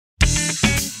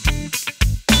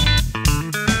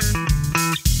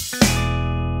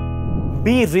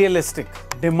Be realistic.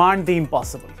 Demand the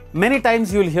impossible. Many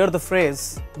times you'll hear the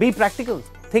phrase, be practical,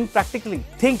 think practically,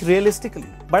 think realistically.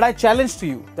 But I challenge to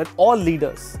you that all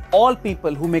leaders, all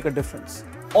people who make a difference,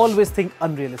 always think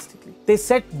unrealistically. They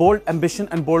set bold ambition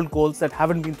and bold goals that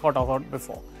haven't been thought about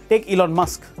before. Take Elon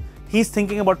Musk. He's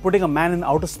thinking about putting a man in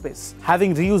outer space,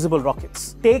 having reusable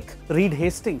rockets. Take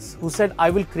Hastings, who said,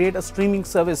 I will create a streaming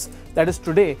service that is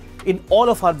today in all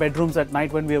of our bedrooms at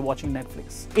night when we are watching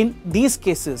Netflix. In these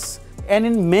cases, and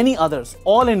in many others,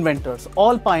 all inventors,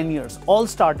 all pioneers, all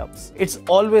startups, it's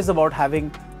always about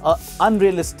having an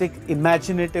unrealistic,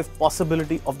 imaginative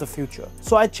possibility of the future.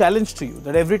 So I challenge to you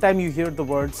that every time you hear the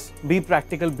words, be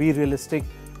practical, be realistic,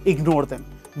 ignore them.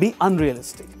 Be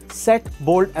unrealistic. Set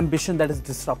bold ambition that is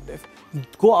disruptive.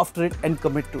 Go after it and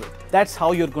commit to it. That's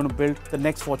how you're going to build the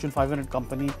next Fortune 500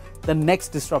 company, the next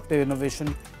disruptive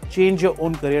innovation, change your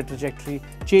own career trajectory,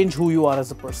 change who you are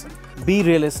as a person. Be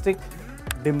realistic,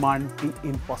 demand the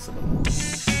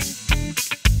impossible.